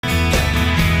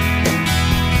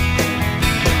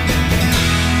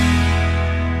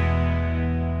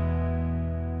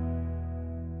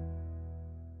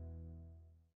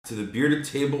to the Bearded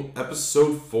Table,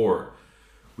 episode 4.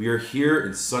 We are here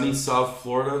in sunny South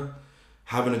Florida,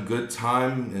 having a good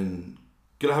time and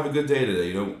gonna have a good day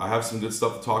today. I have some good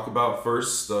stuff to talk about.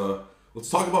 First, let's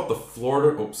talk about the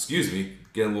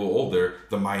getting a little old there,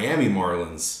 the Miami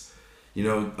Marlins.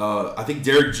 I think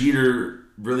Derek Jeter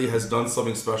really has done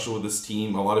something special with this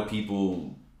team. A lot of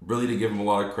people really didn't give him a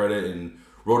lot of credit and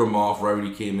wrote him off right when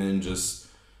he came in, just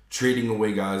trading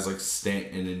away guys like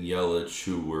Stanton and Yelich,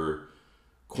 who were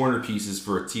corner pieces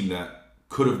for a team that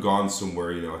could have gone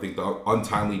somewhere. I think the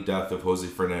untimely death of Jose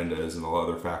Fernandez and a lot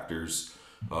of other factors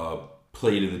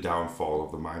played in the downfall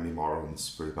of the Miami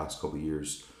Marlins for the past couple of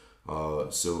years.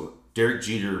 So Derek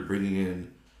Jeter bringing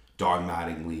in Don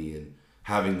Mattingly and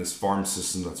having this farm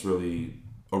system that's really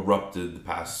erupted the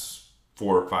past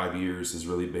 4 or 5 years has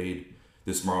really made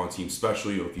this Marlins team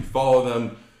special. If you follow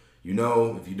them,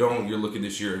 if you don't, you're looking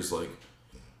this year as like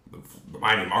the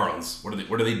Miami Marlins.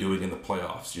 What are they doing in the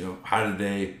playoffs? How did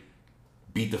they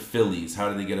beat the Phillies? How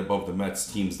did they get above the Mets,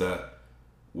 teams that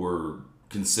were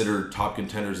considered top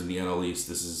contenders in the NL East?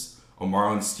 This is a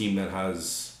Marlins team that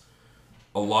has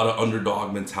a lot of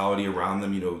underdog mentality around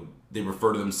them. They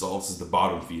refer to themselves as the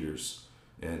bottom feeders,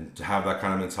 and to have that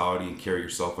kind of mentality and carry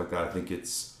yourself like that, I think it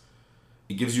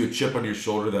gives you a chip on your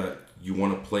shoulder that you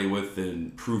want to play with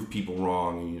and prove people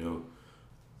wrong. And,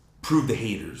 prove the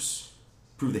haters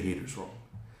wrong.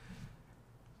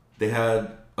 They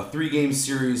had a 3-game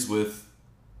series with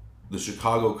the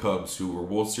Chicago Cubs, who were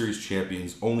World Series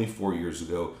champions only 4 years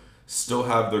ago. Still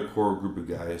have their core group of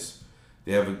guys.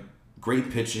 They have a great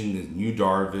pitching with Yu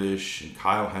Darvish and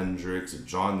Kyle Hendricks and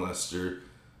John Lester.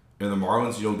 And the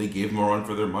Marlins, they gave them a run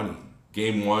for their money.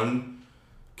 Game 1,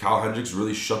 Kyle Hendricks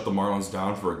really shut the Marlins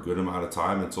down for a good amount of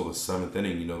time until the 7th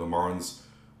inning. The Marlins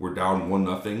were down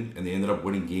 1-0, and they ended up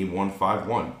winning Game 1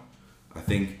 5-1. I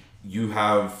think you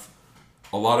have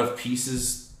a lot of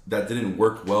pieces that didn't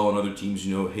work well on other teams.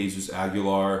 Jesus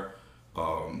Aguilar,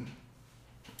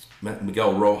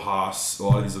 Miguel Rojas, a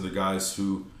lot of these other guys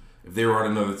who, if they were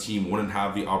on another team, wouldn't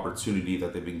have the opportunity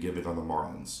that they've been given on the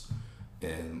Marlins.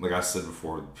 And like I said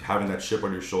before, having that chip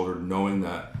on your shoulder, knowing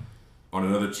that on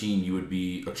another team you would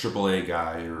be a AAA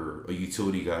guy or a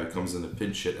utility guy who comes in to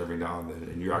pinch hit every now and then,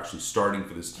 and you're actually starting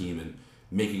for this team and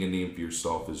making a name for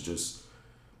yourself, is just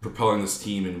propelling this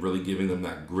team and really giving them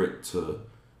that grit to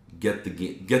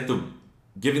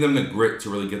giving them the grit to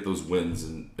really get those wins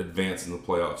and advance in the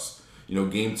playoffs.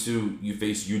 Game 2, you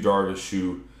face Yu Darvish,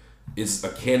 who is a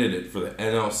candidate for the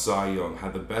NL Cy Young,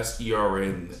 had the best ERA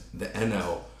in the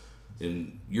NL,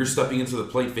 and you're stepping into the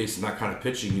plate facing that kind of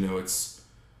pitching. It's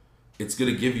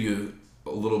going to give you a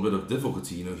little bit of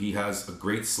difficulty. He has a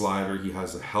great slider, he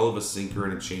has a hell of a sinker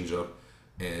and a changeup,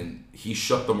 and he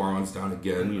shut the Marlins down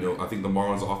again. I think the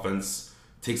Marlins offense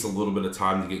takes a little bit of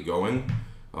time to get going.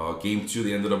 Game 2,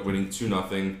 they ended up winning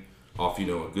 2-0 off, a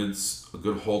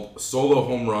good solo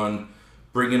home run,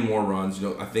 bring in more runs.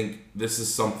 I think this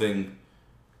is something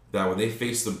that when they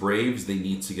face the Braves, they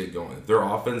need to get going. If their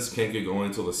offense can't get going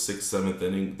until the 6th, 7th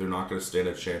inning, they're not going to stand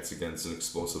a chance against an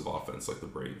explosive offense like the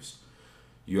Braves.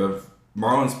 You have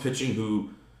Marlins pitching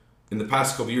who, in the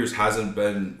past couple years, hasn't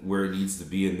been where it needs to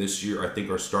be. And this year, I think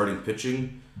our starting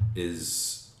pitching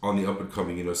is on the up and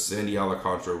coming. Sandy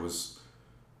Alcantara was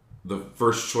the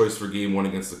first choice for Game 1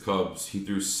 against the Cubs. He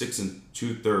threw 6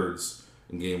 2/3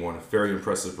 in Game 1, a very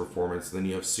impressive performance. Then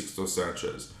you have Sixto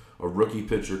Sanchez, a rookie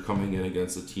pitcher coming in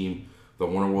against a team that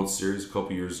won a World Series a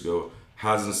couple years ago,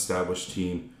 has an established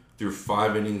team, threw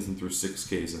 5 innings and threw 6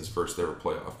 Ks in his first ever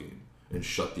playoff game, and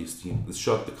shut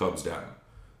the Cubs down.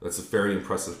 That's a very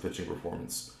impressive pitching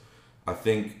performance. I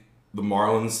think the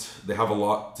Marlins, they have a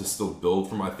lot to still build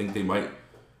from. I think they might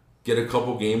get a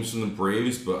couple games from the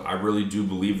Braves, but I really do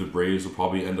believe the Braves will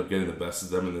probably end up getting the best of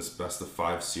them in this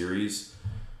best-of-5 series.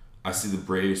 I see the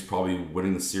Braves probably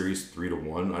winning the series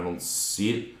 3-1. I don't see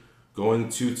it going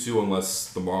 2-2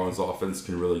 unless the Marlins offense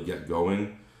can really get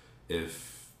going.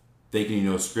 If they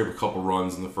can, scrape a couple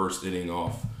runs in the first inning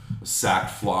off a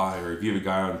sac fly, or if you have a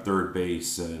guy on third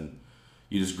base and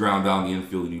you just ground down the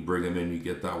infield and you bring him in, you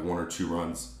get that 1 or 2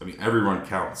 runs. I mean, every run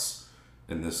counts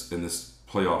in this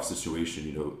playoff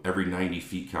situation. Every 90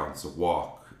 feet counts. A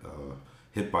walk,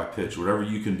 hit by pitch, whatever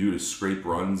you can do to scrape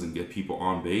runs and get people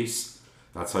on base.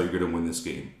 That's how you're going to win this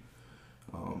game.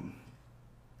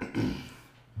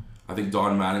 I think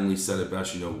Don Mattingly said it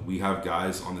best. We have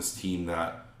guys on this team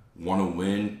that want to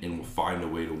win and will find a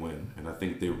way to win. And I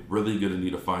think they're really going to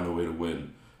need to find a way to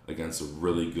win against a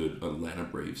really good Atlanta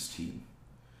Braves team.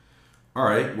 All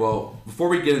right, well, before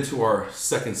we get into our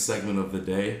second segment of the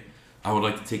day, I would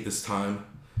like to take this time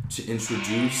to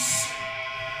introduce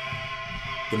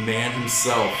the man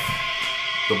himself,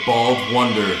 the bald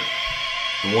wonder,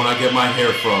 the one I get my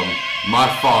hair from, my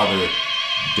father,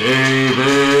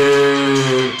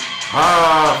 David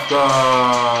Hafka.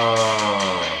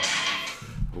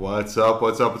 What's up?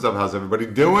 How's everybody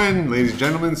doing? Ladies and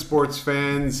gentlemen, sports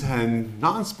fans and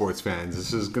non-sports fans,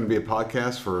 this is going to be a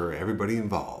podcast for everybody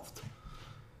involved.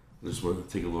 I just want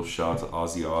to take a little shout out to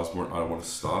Ozzy Osbourne. I Don't Want to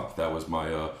Stop. That was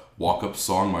my walk-up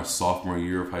song my sophomore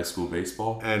year of high school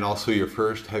baseball. And also your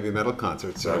first heavy metal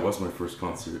concert, sir. That was my first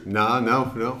concert.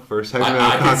 No. First heavy metal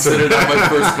concert. I consider that my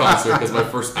first concert because my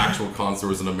first actual concert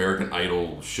was an American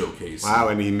Idol showcase. Wow,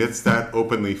 and he admits that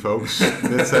openly, folks.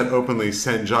 Admits that openly.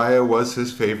 Sanjaya was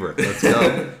his favorite. Let's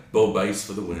go. Bo Bice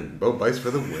for the win. Bo Bice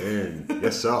for the win.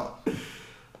 Yes, sir. All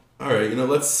right,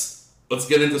 let's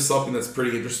get into something that's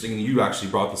pretty interesting. You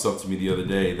actually brought this up to me the other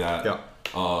day that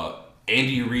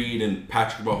Andy Reid and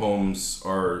Patrick Mahomes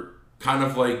are kind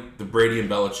of like the Brady and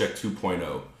Belichick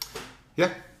 2.0.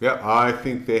 Yeah. I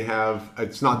think they have.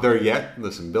 It's not there yet.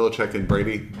 Listen, Belichick and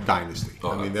Brady, dynasty.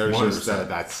 Oh, I mean, there's 100%. just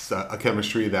that's a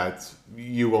chemistry that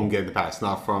you won't get in the past.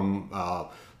 Not from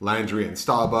Landry and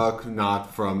Staubach,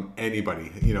 not from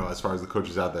anybody, as far as the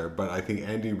coaches out there. But I think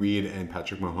Andy Reid and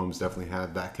Patrick Mahomes definitely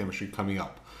have that chemistry coming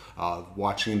up.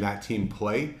 Watching that team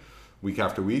play week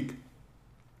after week.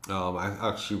 I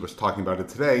actually was talking about it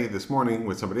this morning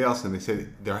with somebody else, and they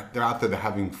said they're out there, they're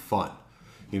having fun.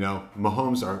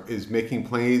 Mahomes is making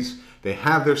plays. They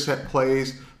have their set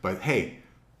plays, but hey,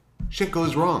 shit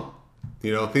goes wrong.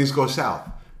 Things go south.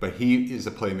 But he is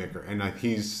a playmaker, and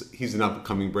he's an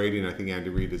up-and-coming Brady, and I think Andy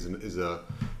Reid is he's a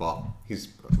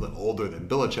little older than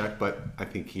Belichick, but I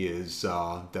think he is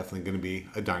definitely going to be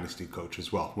a dynasty coach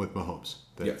as well with Mahomes.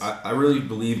 I really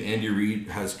believe Andy Reid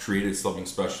has created something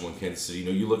special in Kansas City.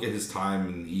 You look at his time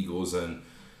in the Eagles, and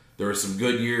there were some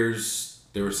good years,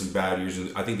 there were some bad years.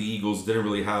 And I think the Eagles didn't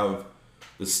really have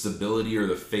the stability or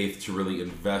the faith to really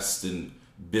invest and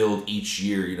build each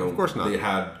year. Of course not. They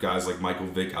had guys like Michael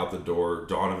Vick out the door,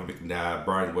 Donovan McNabb,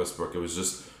 Brian Westbrook. It was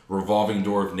just a revolving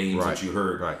door of names that you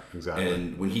heard. Right, exactly.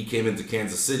 And when he came into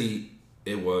Kansas City,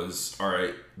 it was, all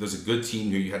right, there's a good team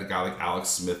here. You had a guy like Alex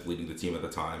Smith leading the team at the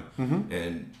time.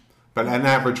 Mm-hmm. But an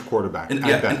average quarterback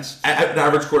at best. An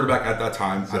average quarterback at that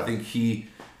time. So. I think he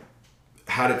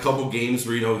had a couple games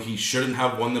where, he shouldn't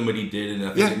have won them, but he did. And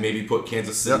I think it maybe put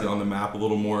Kansas City on the map a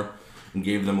little more and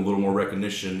gave them a little more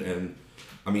recognition. And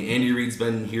Andy Reid's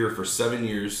been here for 7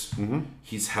 years. Mm-hmm.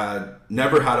 He's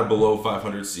never had a below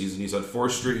 500 season. He's had 4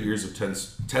 straight years of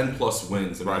 10 plus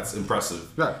wins, and that's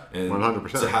impressive. Yeah, and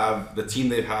 100%. To have the team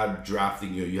they've had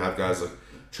drafting, you have guys like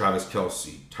Travis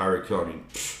Kelce, Tyreek Hill,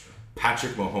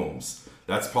 Patrick Mahomes.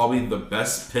 That's probably the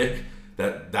best pick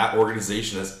that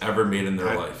organization has ever made in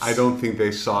their life. I don't think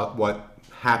they saw what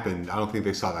happened. I don't think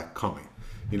they saw that coming.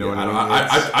 I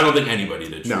don't think anybody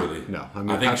did, truly. No.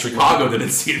 I think Chicago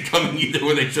didn't see it coming either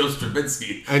when they chose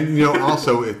Trubisky. And,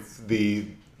 also, it's the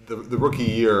rookie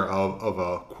year of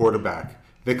a quarterback.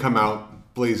 They come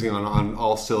out blazing on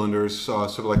all cylinders,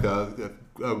 sort of like a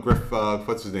Griff,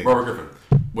 what's his name? Robert Griffin.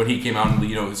 When he came out in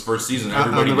his first season,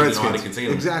 everybody didn't know how to contain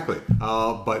him. Exactly.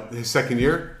 But his second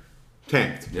year,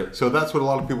 tanked. Yep. So that's what a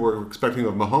lot of people were expecting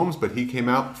of Mahomes, but he came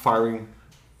out firing,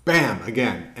 bam,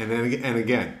 again, and then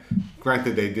again.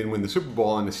 Granted, they didn't win the Super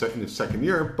Bowl in his second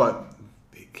year, but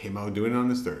he came out doing it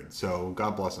on his third. So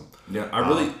God bless him. Yeah,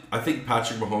 I think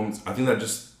Patrick Mahomes, I think that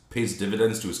just pays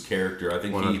dividends to his character. I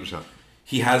think 100%.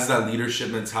 He has that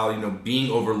leadership mentality, being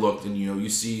overlooked, and you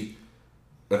see.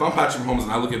 If I'm Patrick Mahomes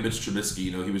and I look at Mitch Trubisky,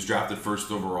 he was drafted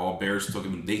first overall. Bears took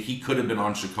him. He could have been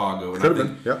on Chicago. And I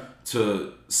think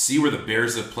to see where the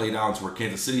Bears have played out to where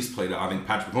Kansas City's played out, I think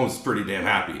Patrick Mahomes is pretty damn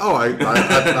happy. Oh,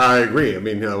 I agree.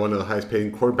 One of the highest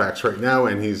paid quarterbacks right now,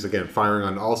 and he's, again, firing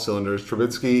on all cylinders.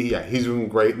 Trubisky, he's doing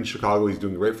great in Chicago. He's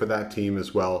doing great for that team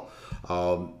as well.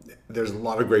 There's a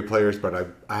lot of great players,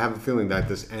 but I have a feeling that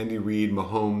this Andy Reid,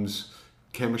 Mahomes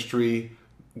chemistry,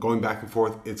 going back and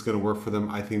forth, it's going to work for them.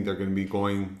 I think they're going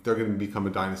to become a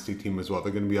dynasty team as well.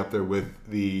 They're going to be up there with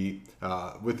the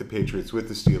Patriots, with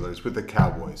the Steelers, with the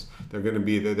Cowboys. They're going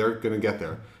to get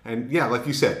there. And yeah, like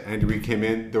you said, Andy Reid came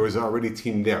in. There was already a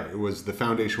team there. The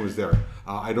foundation was there.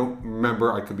 I don't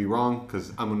remember. I could be wrong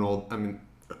because I'm an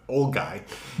old guy.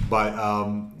 But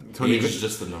Tony is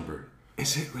just a number.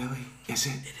 Is it really? Is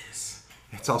it? It is.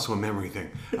 It's also a memory thing.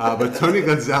 But Tony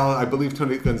Gonzalez, I believe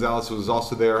Tony Gonzalez was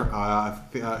also there.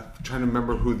 Trying to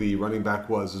remember who the running back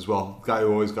was as well. Guy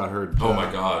who always got hurt. Oh my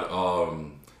God.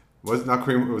 Was not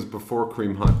Kareem? It was before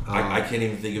Kareem Hunt. I can't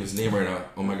even think of his name right now.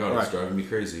 Oh my God, it's driving me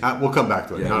crazy. We'll come back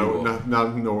to it. Yeah,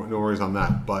 no worries on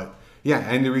that. But yeah,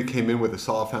 Andy Reid came in with a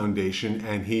solid foundation,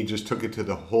 and he just took it to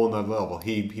the whole nother level.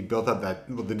 He built up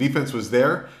the defense was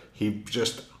there. He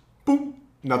just boom,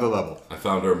 Another level. I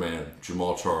found our man,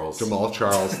 Jamal Charles. Jamal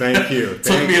Charles, thank you.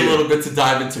 Took me a little bit to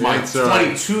dive into my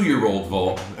 22-year-old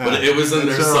vault, but it was in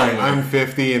there somewhere. I'm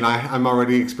 50, and I'm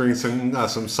already experiencing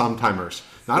some sometimers.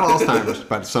 Not Alzheimer's,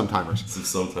 but sometimers.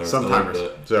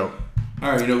 Sometimers. So,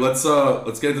 all right,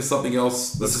 let's get into something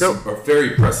else. This is a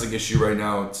very pressing issue right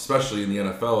now, especially in the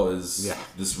NFL. Is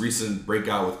this recent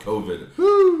breakout with COVID?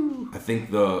 Woo. I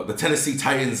think the Tennessee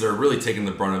Titans are really taking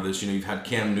the brunt of this. You've had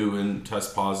Cam Newton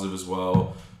test positive as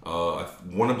well. I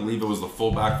want to believe it was the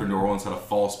fullback for New Orleans had a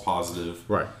false positive.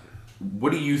 Right.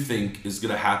 What do you think is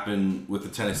going to happen with the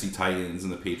Tennessee Titans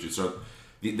and the Patriots? So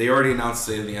they already announced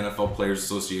today the NFL Players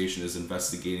Association is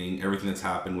investigating everything that's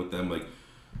happened with them, like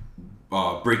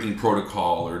breaking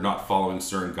protocol or not following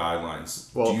certain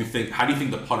guidelines. Well, how do you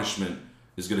think the punishment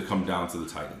is going to come down to the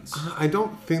Titans? I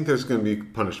don't think there's going to be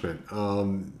punishment.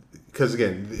 Because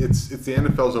again, it's the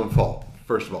NFL's own fault.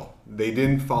 First of all, they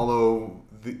didn't follow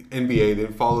the NBA, they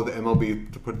didn't follow the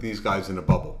MLB to put these guys in a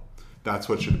bubble. That's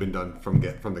what should have been done from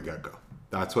the get-go.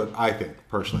 That's what I think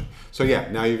personally. So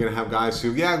now you're going to have guys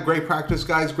who, great practice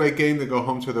guys, great game. They go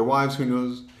home to their wives. Who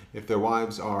knows if their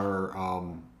wives are,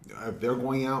 if they're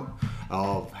going out,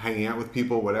 hanging out with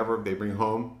people, whatever they bring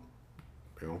home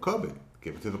COVID.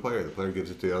 Give it to the player. The player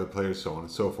gives it to the other players, so on and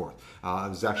so forth. It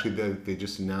was actually they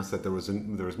just announced that there was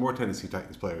more Tennessee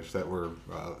Titans players that were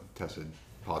tested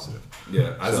positive.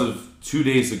 Yeah, as of 2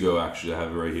 days ago, actually, I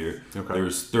have it right here. Okay. There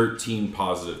was 13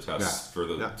 positive tests for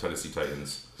the Tennessee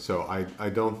Titans. So I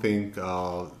don't think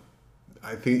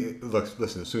I think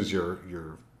listen, as soon as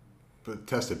you're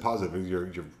tested positive,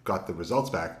 you've got the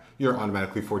results back, you're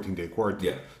automatically 14-day quarantine.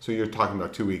 Yeah. So you're talking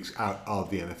about 2 weeks out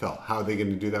of the NFL. How are they going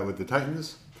to do that with the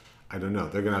Titans? I don't know.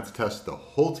 They're going to have to test the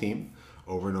whole team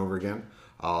over and over again.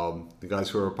 The guys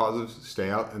who are positive stay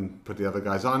out and put the other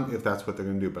guys on if that's what they're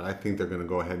going to do. But I think they're going to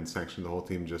go ahead and sanction the whole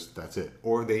team. Just that's it.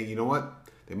 Or you know what?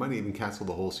 They might even cancel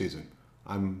the whole season.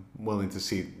 I'm willing to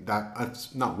see that. I'm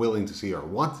not willing to see or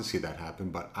want to see that happen,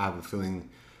 but I have a feeling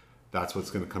that's what's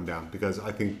going to come down. Because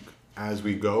I think as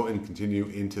we go and continue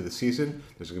into the season,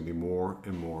 there's going to be more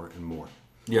and more and more.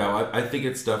 Yeah, I think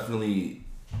it's definitely...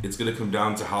 It's going to come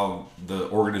down to how the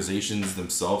organizations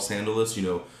themselves handle this.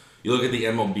 You look at the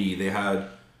MLB, they had,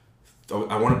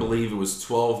 I want to believe it was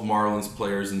 12 Marlins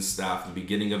players and staff at the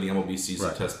beginning of the MLB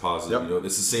season test positive. Yep.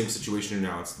 It's the same situation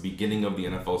now. It's the beginning of the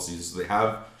NFL season. So they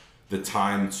have the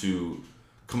time to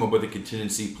come up with a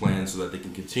contingency plan so that they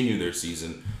can continue their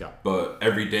season. Yeah. But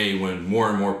every day when more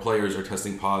and more players are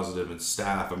testing positive and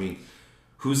staff,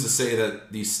 who's to say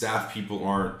that these staff people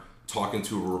aren't talking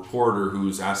to a reporter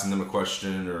who's asking them a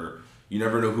question, or you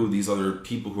never know who these other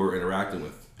people who are interacting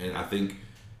with. And I think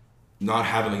not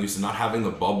having the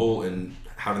bubble and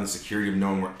having the security of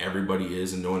knowing where everybody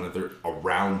is and knowing that they're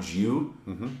around you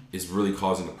is really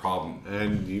causing a problem.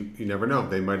 And you never know.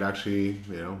 They might actually,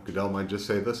 Goodell might just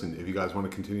say, listen, if you guys want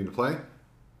to continue to play,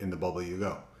 in the bubble you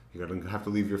go. You're going to have to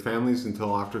leave your families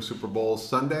until after Super Bowl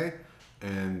Sunday,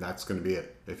 and that's going to be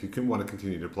it if you want to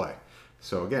continue to play.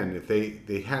 So again, if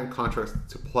they had contracts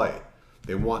to play,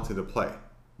 they wanted to play,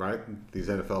 right? These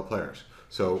NFL players.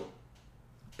 So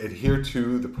adhere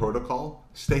to the protocol.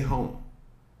 Stay home.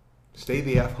 Stay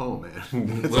the F home,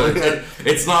 man.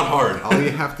 It's not hard. All you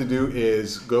have to do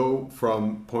is go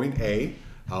from point A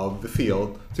of the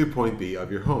field to point B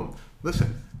of your home.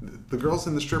 Listen, the girls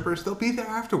and the strippers, they'll be there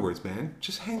afterwards, man.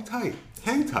 Just hang tight.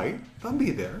 Hang tight. They'll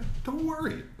be there. Don't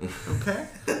worry. Okay?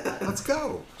 Let's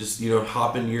go. Just,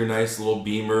 hop into your nice little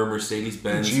Beamer,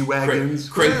 Mercedes-Benz. G-Wagons.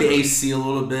 Crank the AC a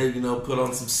little bit, put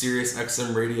on some Sirius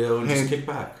XM radio and just kick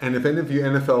back. And if any of you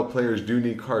NFL players do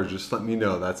need cars, just let me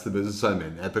know. That's the business I'm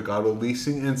in. Epic Auto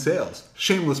Leasing and Sales.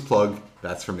 Shameless plug.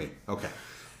 That's for me. Okay.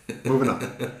 Moving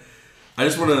on. I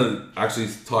just want to actually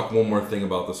talk one more thing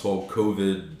about this whole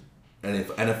COVID and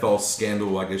NFL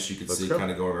scandal, I guess you could see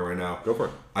kind of going on right now. Go for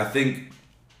it. I think,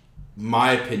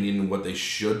 my opinion, what they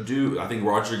should do, I think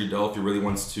Roger Goodell, if he really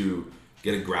wants to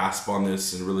get a grasp on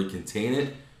this and really contain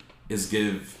it, is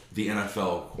give the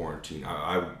NFL quarantine.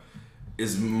 I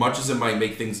as much as it might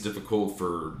make things difficult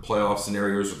for playoff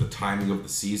scenarios or the timing of the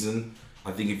season,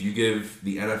 I think if you give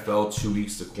the NFL 2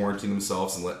 weeks to quarantine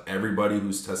themselves and let everybody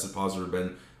who's tested positive or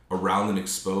been around and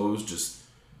exposed just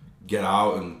get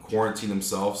out and quarantine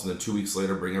themselves, and then 2 weeks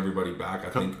later bring everybody back.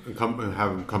 Have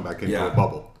them come back into a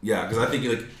bubble. Yeah, because I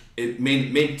think it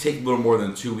may take a little more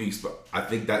than 2 weeks, but I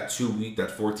think that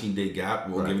 14-day gap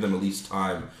will give them at least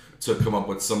time to come up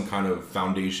with some kind of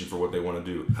foundation for what they want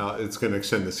to do. It's going to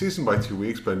extend the season by 2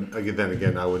 weeks, but then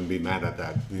again, I wouldn't be mad at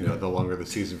that. The longer the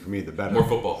season for me, the better. More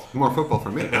football. More football for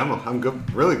me. I'm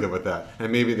good, really good with that.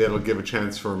 And maybe that'll give a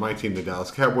chance for my team, the Dallas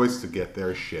Cowboys, to get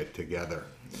their shit together.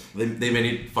 They may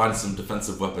need to find some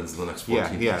defensive weapons in the next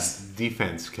 14 Yeah, days.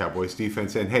 defense, Cowboys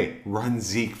defense, and hey, run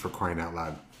Zeke for crying out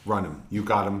loud. Run him. You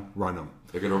got him. Run him.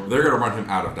 They're gonna run him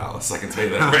out of Dallas. I can tell you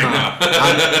that right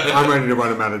now. I'm ready to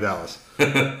run him out of Dallas.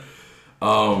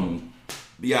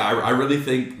 Yeah, I really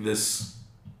think the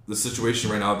situation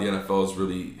right now at the NFL is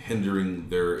really hindering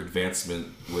their advancement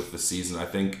with the season. I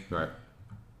think Right.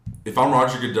 if I'm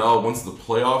Roger Goodell, once the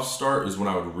playoffs start is when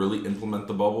I would really implement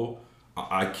the bubble.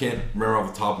 I can't remember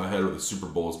off the top of my head where the Super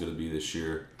Bowl is going to be this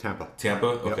year. Tampa. Tampa?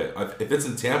 Okay. If it's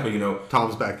in Tampa,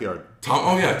 Tom's backyard.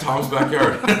 Tom's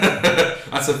backyard.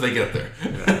 That's if they get there.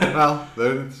 Well,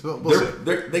 we'll see.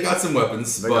 They got some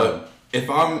weapons, but if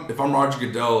I'm Roger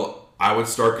Goodell, I would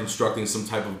start constructing some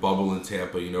type of bubble in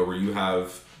Tampa, where you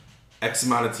have X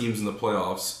amount of teams in the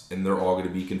playoffs, and they're all going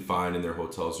to be confined in their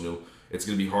hotels. It's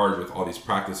going to be hard with all these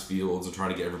practice fields and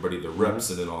trying to get everybody their reps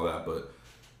in and all that, but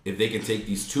if they can take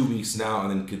these 2 weeks now and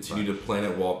then continue to plan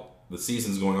it while the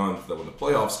season's going on, so that when the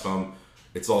playoffs come,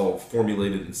 it's all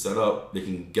formulated and set up. They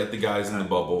can get the guys in the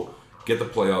bubble, get the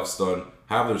playoffs done,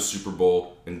 have their Super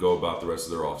Bowl, and go about the rest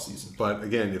of their offseason. But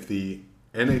again, if the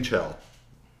NHL,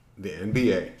 the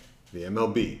NBA, the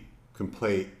MLB can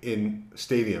play in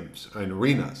stadiums and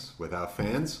arenas without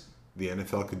fans, the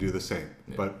NFL could do the same.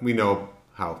 Yeah. But we know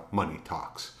how money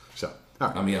talks. So.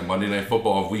 Right. I mean, Monday Night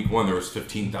Football of Week 1, there was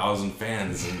 15,000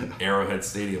 fans in Arrowhead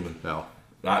Stadium, and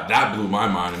that blew my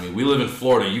mind. I mean, we live in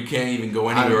Florida. You can't even go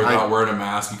anywhere without wearing a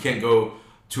mask. You can't go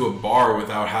to a bar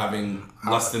without having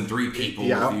less than 3 people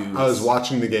with you. I was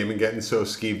watching the game and getting so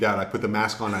skeeved out, I put the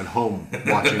mask on at home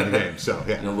watching the game. So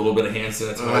yeah, and a little bit of hand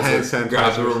sanitizer.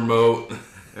 Grab the remote.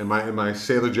 And my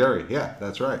Sailor Jerry. Yeah,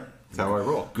 that's right. That's how I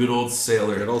roll. Good old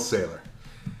Sailor. Good old Sailor.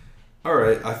 All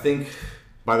right, I think.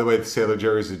 By the way, the Sailor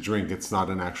Jerry is a drink. It's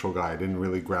not an actual guy. I didn't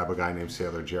really grab a guy named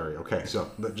Sailor Jerry. Okay, so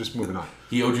just moving on.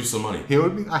 He owed you some money. He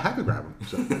owed me. I had to grab him.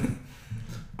 So.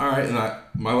 All right, and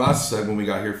my last segment we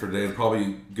got here for today, and probably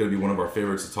going to be one of our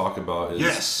favorites to talk about,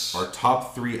 is our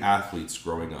top 3 athletes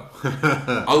growing up.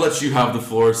 I'll let you have the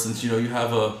floor since you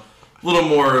have a little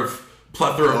more of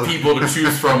plethora of people to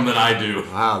choose from than I do.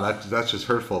 Wow, that's just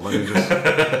hurtful. Let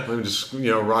me just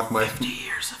rock my 50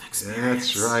 years of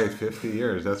experience. That's right, 50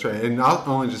 years. That's right, and not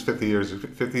only just 50 years.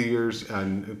 50 years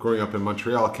and growing up in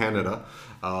Montreal, Canada.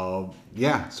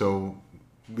 So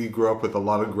we grew up with a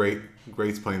lot of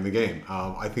greats playing the game.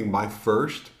 I think my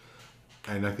first,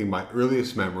 and I think my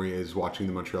earliest memory is watching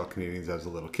the Montreal Canadiens as a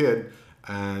little kid,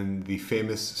 and the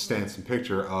famous stance and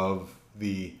picture of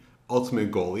the ultimate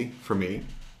goalie for me,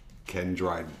 Ken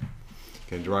Dryden.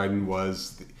 Ken Dryden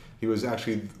was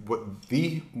actually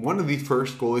one of the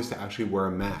first goalies to actually wear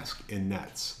a mask in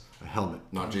nets, a helmet.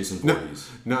 Not Jason Voorhees.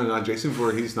 No, not Jason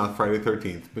Voorhees, not Friday the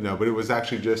 13th. But it was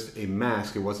actually just a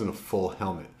mask. It wasn't a full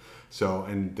helmet. So,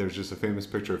 and there's just a famous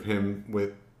picture of him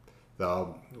with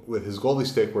his goalie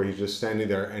stick where he's just standing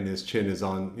there and his chin is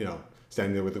on,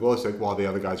 standing there with the goalie stick while the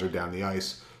other guys are down the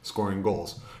ice scoring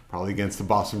goals. Probably against the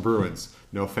Boston Bruins.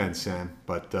 No offense, Sam,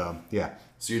 but yeah.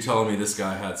 So you're telling me this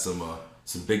guy had some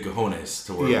big cojones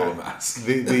to wear a little mask?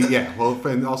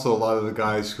 And also a lot of the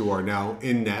guys who are now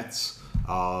in nets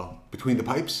between the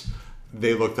pipes,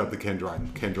 they looked up to Ken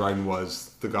Dryden. Ken Dryden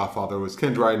was the godfather. Was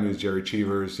Ken Dryden, who's Jerry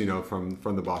Cheevers, from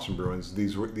the Boston Bruins.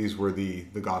 These were the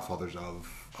godfathers of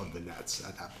the Nets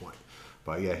at that point.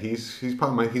 But yeah, he's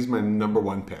probably my number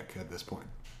 1 pick at this point.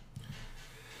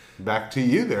 Back to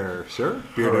you there, sir.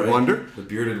 Bearded Wonder. The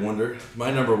Bearded Wonder.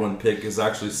 My number 1 pick is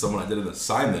actually someone I did an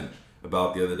assignment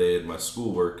about the other day at my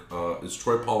schoolwork. Is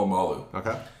Troy Polamalu.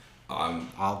 Okay. I'm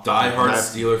a diehard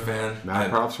Steeler fan. Mad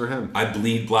props for him. I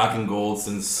bleed black and gold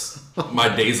since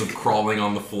my days of crawling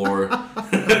on the floor.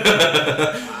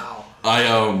 Wow.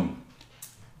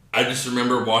 I just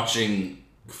remember watching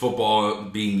football,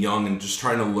 being young, and just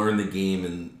trying to learn the game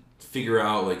and figure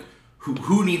out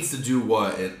who needs to do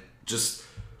what, and just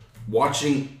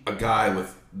watching a guy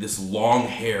with this long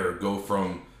hair go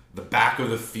from the back of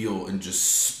the field and just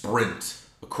sprint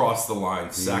across the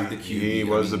line, sack the QB. He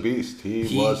was a beast.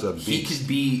 He was a beast. He could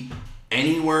be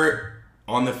anywhere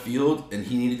on the field, and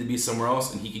he needed to be somewhere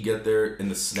else, and he could get there in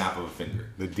the snap of a finger.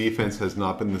 The defense has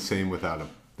not been the same without him.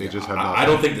 They just have not. I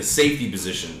don't think the safety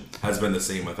position has been the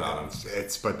same without him.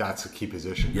 But that's a key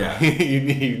position. Yeah. you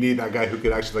need that guy who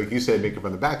could actually, like you said, make it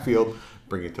from the backfield,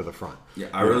 bring it to the front. Yeah,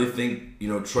 I really think,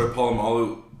 Troy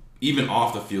Polamalu, even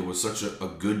off the field, was such a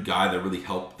good guy that really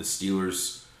helped the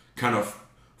Steelers kind of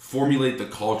formulate the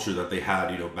culture that they had,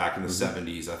 back in the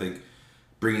 70s. I think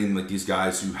bringing these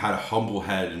guys who had a humble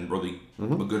head and really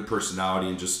a good personality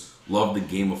and just loved the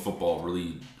game of football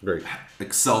really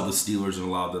excelled the Steelers and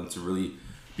allowed them to really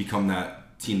become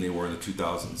that team they were in the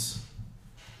 2000s.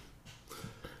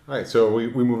 All right, so we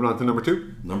moving on to number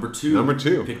 2? Number 2. Number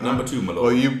 2. Pick number 2, my lord.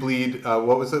 Well, you bleed,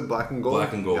 what was it, black and gold?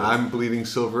 Black and gold. Yeah, I'm bleeding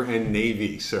silver and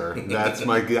navy, sir. That's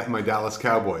my Dallas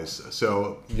Cowboys.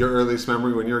 So your earliest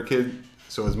memory when you were a kid,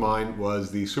 so as mine, was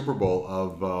the Super Bowl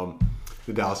of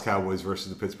the Dallas Cowboys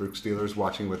versus the Pittsburgh Steelers,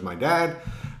 watching with my dad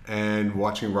and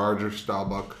watching Roger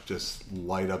Staubach just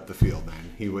light up the field,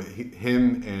 man.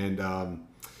 Him and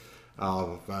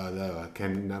not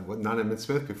Emmitt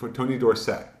Smith, before Tony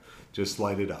Dorsett, just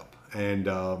light it up. And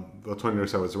Tony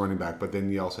Dorsett was the running back, but then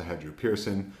you also had Drew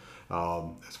Pearson.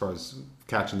 As far as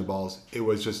catching the balls, it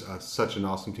was just such an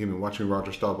awesome team. And watching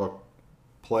Roger Staubach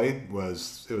play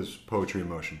was poetry in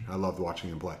motion. I loved watching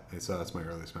him play. And so that's my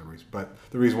earliest memories. But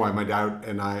the reason why my dad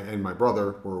and I and my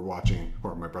brother were watching,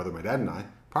 or my dad and I,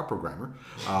 proper grammar,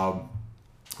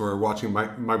 were watching, my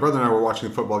brother and I were watching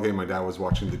the football game. My dad was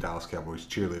watching the Dallas Cowboys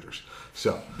cheerleaders.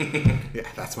 So, yeah,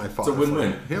 that's my fault. It's a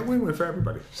win-win. Yeah, win-win for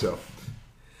everybody. So,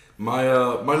 my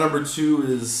number 2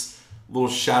 is a little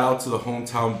shout out to the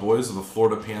hometown boys of the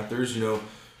Florida Panthers. You know,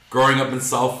 growing up in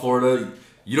South Florida,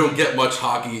 you don't get much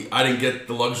hockey. I didn't get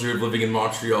the luxury of living in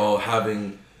Montreal,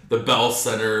 having the Bell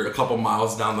Center a couple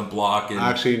miles down the block. And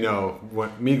actually, no.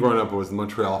 Me growing up, it was the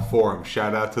Montreal Forum.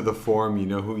 Shout out to the Forum. You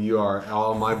know who you are.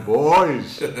 All my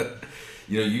boys.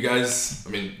 You know, you guys, I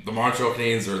mean, the Montreal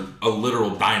Canadiens are a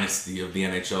literal dynasty of the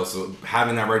NHL, so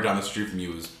having that right down the street from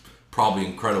you is probably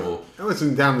incredible. It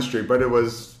wasn't down the street, but it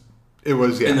was yeah.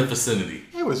 In the vicinity.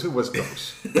 It was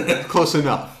close. Close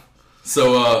enough.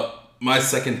 So, my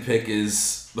second pick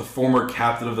is the former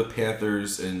captain of the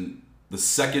Panthers and the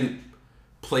second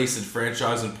place in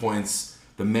franchise in points,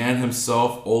 the man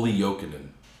himself, Olli Jokinen.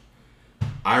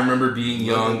 I remember being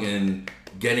young and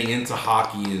getting into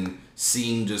hockey and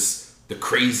seeing just the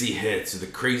crazy hits or the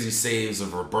crazy saves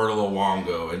of Roberto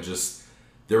Luongo, and just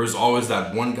there was always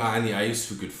that one guy on the ice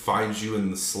who could find you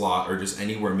in the slot or just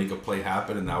anywhere make a play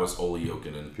happen, and that was Olli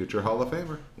Jokinen. Future Hall of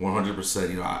Famer. 100%.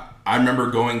 You know, I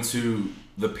remember going to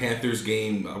the Panthers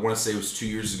game, I want to say it was 2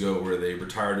 years ago, where they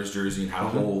retired his jersey and had a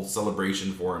whole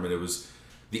celebration for him, and it was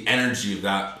the energy of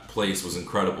that place was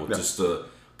incredible. Yeah. Just to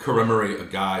commemorate a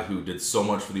guy who did so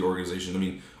much for the organization. I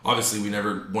mean, obviously we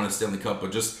never won a Stanley Cup,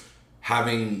 but just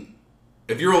having,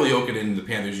 if you're Olli Jokinen in the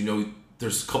Panthers, you know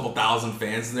there's a couple thousand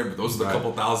fans in there, but those are the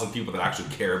couple thousand people that actually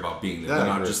care about being there. They're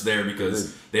not just there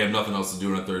because they have nothing else to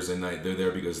do on a Thursday night. They're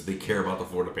there because they care about the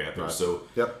Florida Panthers. Right. So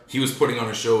he was putting on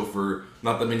a show for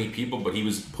not that many people, but he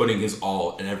was putting his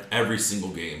all in every single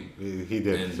game. He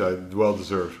did. And, so well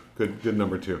deserved. Good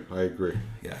number 2. I agree.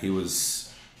 Yeah, he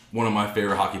was one of my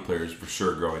favorite hockey players for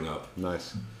sure growing up.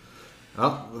 Nice.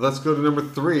 Well, let's go to number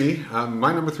 3.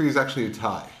 My number 3 is actually a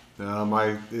tie.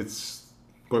 It's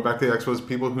going back to the Expos.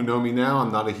 People who know me now,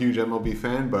 I'm not a huge MLB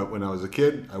fan, but when I was a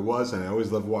kid, I was, and I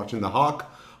always loved watching the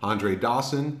Hawk, Andre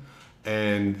Dawson,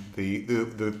 and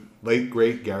the late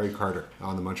great Gary Carter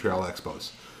on the Montreal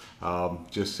Expos.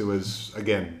 It was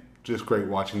again just great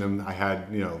watching them. I had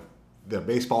their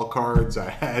baseball cards. I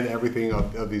had everything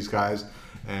of these guys.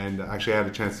 And actually, I had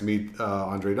a chance to meet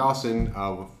Andre Dawson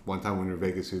one time when we were in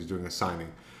Vegas. He was doing a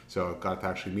signing. So I got to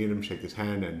actually meet him, shake his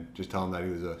hand, and just tell him that he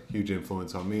was a huge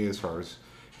influence on me as far as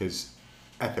his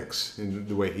ethics in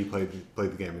the way he played the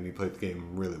game. And he played the game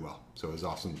really well. So it was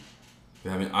awesome.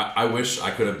 Yeah, I mean, I wish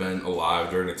I could have been alive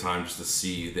during the time just to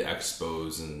see the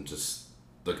Expos and just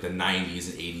like the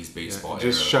 90s and 80s baseball era.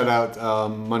 Just shut out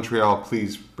Montreal,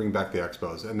 please bring back the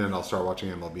Expos, and then I'll start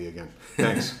watching MLB again.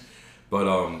 Thanks. But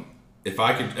if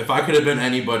I could have been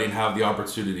anybody and have the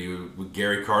opportunity, what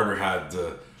Gary Carter had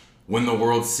to win the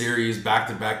World Series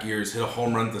back-to-back years, hit a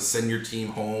home run to send your team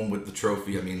home with the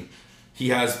trophy. I mean, he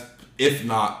has, if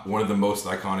not one of the most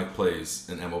iconic plays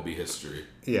in MLB history.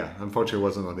 Yeah, unfortunately it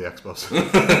wasn't on the Expos.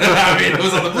 I mean, it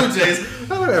was on the Blue Jays.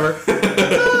 Whatever.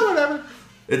 Whatever.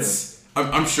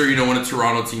 I'm sure when a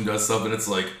Toronto team does something, it's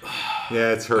like...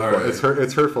 Yeah, it's hurtful. Right.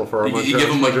 It's hurtful for our You give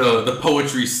them like the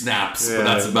poetry snaps, but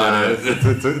that's about it.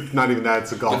 It's not even that.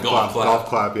 It's a golf clap. Golf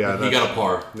clap, yeah. He got a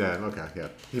par. Yeah, okay,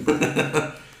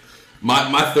 yeah.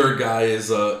 My third guy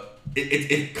is...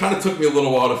 It kind of took me a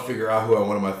little while to figure out who I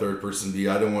wanted my third person to be.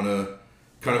 I didn't want to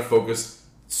kind of focus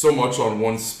so much on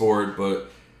one sport,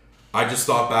 but I just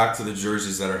thought back to the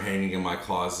jerseys that are hanging in my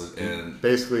closet, and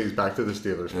basically he's back to the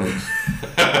Steelers, folks.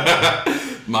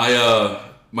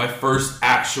 My first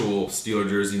actual Steeler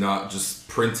jersey, not just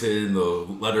printed and the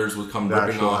letters would come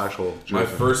ripping off. My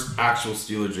first actual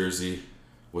Steeler jersey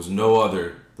was no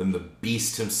other than the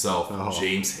beast himself,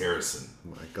 James Harrison.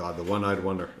 Oh my God, the one-eyed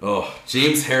wonder. Oh,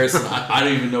 James Harrison. I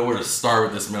don't even know where to start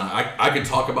with this man. I could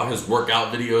talk about his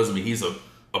workout videos. I mean, he's a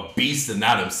a beast in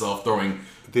that himself, throwing.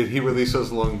 Did he release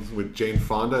those along with Jane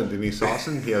Fonda and Denise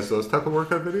Austin? He has those type of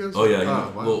workout videos? Oh,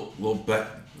 yeah. Little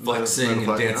flexing and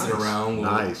dancing around.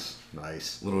 Nice.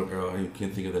 Little, I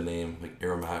can't think of the name, like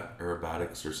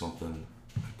aerobatics or something.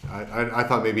 I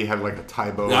thought maybe he had like a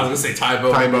Taibo. Yeah, I was going to say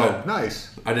Taibo. Taibo.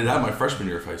 Nice. I did that my freshman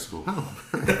year of high school.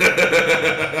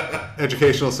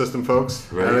 Educational system, folks.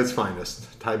 Right. At its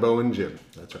finest. Taibo and gym.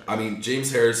 That's right. I mean,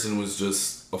 James Harrison was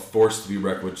just a force to be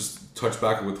reckoned with. Just touch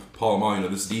back with Paul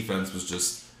Amon, this defense was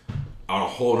just on a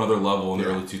whole nother level in the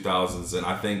early 2000s. And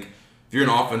I think if you're an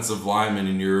offensive lineman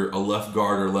and you're a left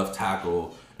guard or left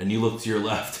tackle, and you look to your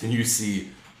left and you see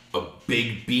a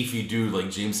big, beefy dude like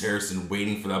James Harrison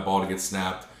waiting for that ball to get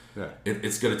snapped,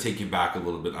 it's going to take you back a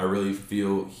little bit. I really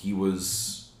feel he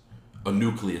was a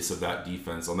nucleus of that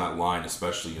defense on that line,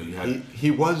 especially. He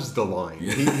was the line.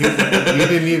 He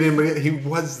didn't need anybody. He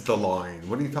was the line.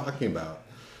 What are you talking about?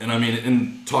 And I mean,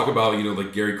 and talk about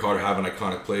like Gary Carter having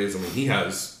iconic plays. I mean, he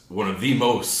has one of the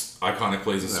most iconic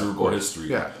plays in Super Bowl history.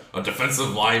 Yeah. A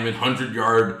defensive lineman,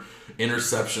 100-yard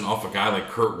interception off a guy like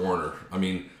Kurt Warner. I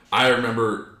mean, I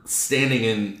remember standing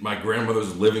in my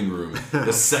grandmother's living room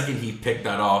the second he picked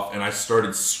that off, and I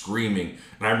started screaming.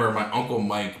 And I remember my Uncle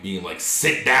Mike being like,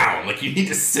 "Sit down! Like, you need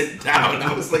to sit down." And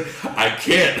I was like, "I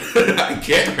can't. I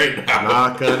can't right now."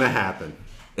 Not gonna happen.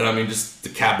 And I mean, just to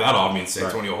cap that off,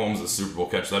 Santonio Holmes' Super Bowl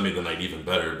catch, that made the night even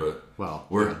better. But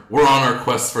we're on our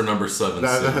quest for number 7.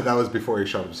 That was before he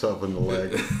shot himself in the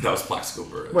leg. That was Plaxico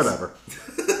Burress. Whatever.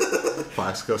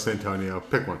 Plaxico, Santonio,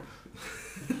 pick one.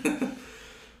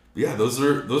 Yeah, those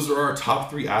are our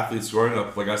top 3 athletes growing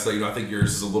up. Like I said, I think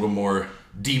yours is a little more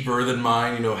deeper than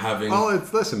mine. Having. Well,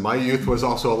 listen, my youth was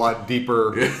also a lot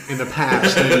deeper in the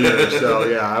past than yours. So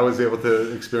yeah, I was able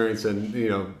to experience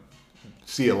and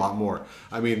see a lot more.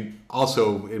 I mean,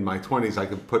 also in my 20s, I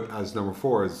could put as number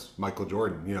 4 as Michael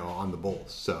Jordan, on the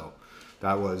Bulls. So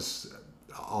that was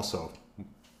also.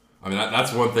 I mean,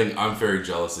 that's one thing I'm very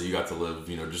jealous that you got to live,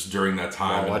 just during that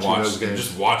time and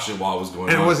just watch it while it was going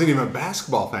on. And I wasn't even a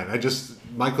basketball fan.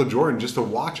 Michael Jordan, just to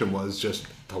watch him was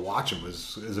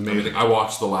amazing. I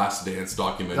watched the Last Dance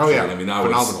documentary. Oh yeah, I mean, that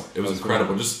phenomenal. It was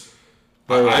incredible.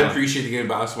 I appreciate the game of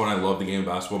basketball, and I love the game of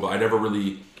basketball, but I never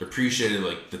really appreciated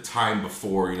the time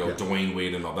before, Dwayne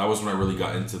Wade and all. That was when I really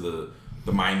got into the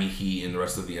Miami Heat and the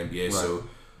rest of the NBA. Right. So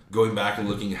going back and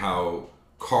looking how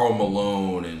Karl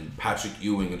Malone and Patrick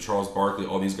Ewing and Charles Barkley,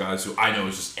 all these guys who I know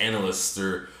as just analysts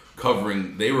are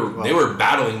covering, they were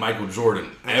battling Michael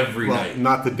Jordan every night.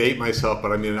 Not to date myself,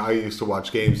 but I mean, I used to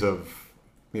watch games of,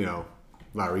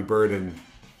 Larry Bird and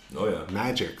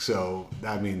Magic. So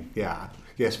I mean, yeah.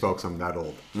 Yes, folks, I'm that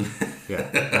old. Yeah,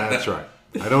 that's right.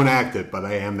 I don't act it, but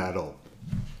I am that old.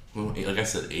 Well, like I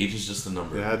said, age is just a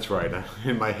number. That's right.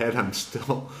 In my head, I'm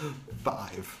still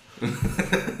 5.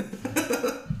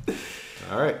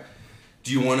 All right.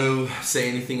 Do you want to say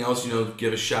anything else?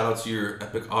 Give a shout out to your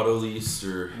Epic Auto Lease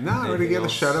or no? I already gave a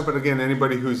shout out, but again,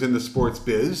 anybody who's in the sports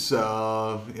biz,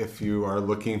 if you are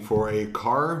looking for a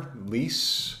car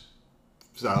lease,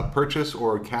 purchase,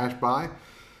 or cash buy,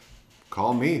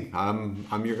 call me.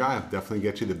 I'm your guy. I'll definitely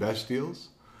get you the best deals.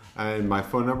 And my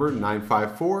phone number,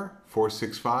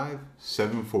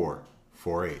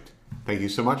 954-465-7448. Thank you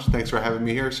so much. Thanks for having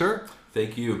me here, sir.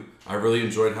 Thank you. I really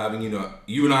enjoyed having you.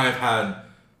 You and I have had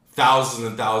thousands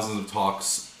and thousands of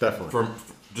talks. Definitely. From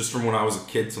when I was a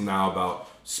kid till now about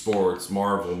sports,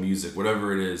 Marvel, music,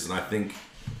 whatever it is. And I think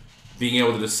being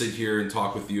able to just sit here and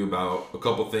talk with you about a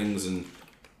couple things and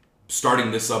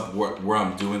starting this up where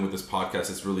I'm doing with this podcast,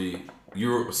 it's really,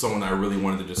 you're someone I really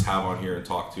wanted to just have on here and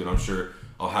talk to, and I'm sure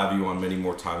I'll have you on many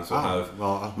more times. We'll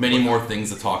have many more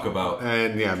things to talk about.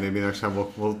 And yeah, maybe next time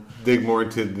we'll dig more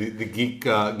into the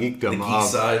geekdom,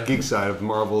 geek side of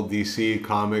Marvel, DC,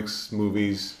 comics,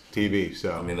 movies, TV.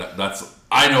 So I mean,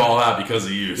 I know all that because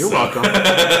of you. You're welcome.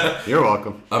 You're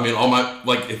welcome. I mean,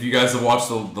 if you guys have watched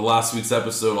the last week's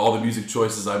episode, all the music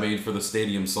choices I made for the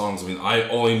stadium songs, I mean, I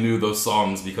only knew those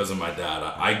songs because of my dad.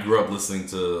 I grew up listening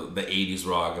to the 80s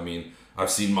rock. I mean, I've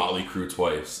seen Motley Crue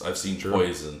twice. I've seen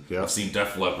Poison. Yep. I've seen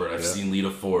Def Leppard. I've seen Lita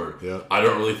Ford. Yep. I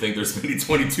don't really think there's many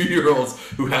 22-year-olds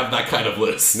who have that kind of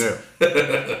list. No.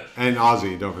 And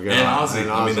Ozzy, don't forget. And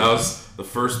Ozzy. I mean, that was the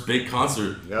first big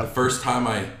concert. Yep. The first time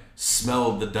I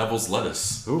smelled the devil's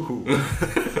lettuce. Ooh.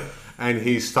 And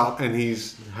he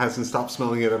hasn't stopped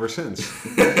smelling it ever since.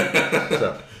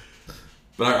 So.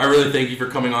 But I really thank you for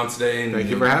coming on today and thank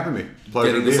you for having me.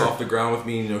 Pleasure getting this off the ground with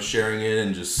me, sharing it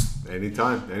and just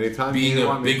anytime being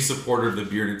a big supporter of the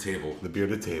Bearded Table. The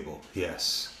Bearded Table,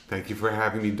 yes. Thank you for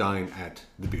having me dine at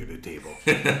the Bearded Table.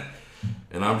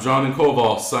 And I'm John and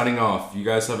Koval signing off. You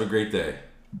guys have a great day.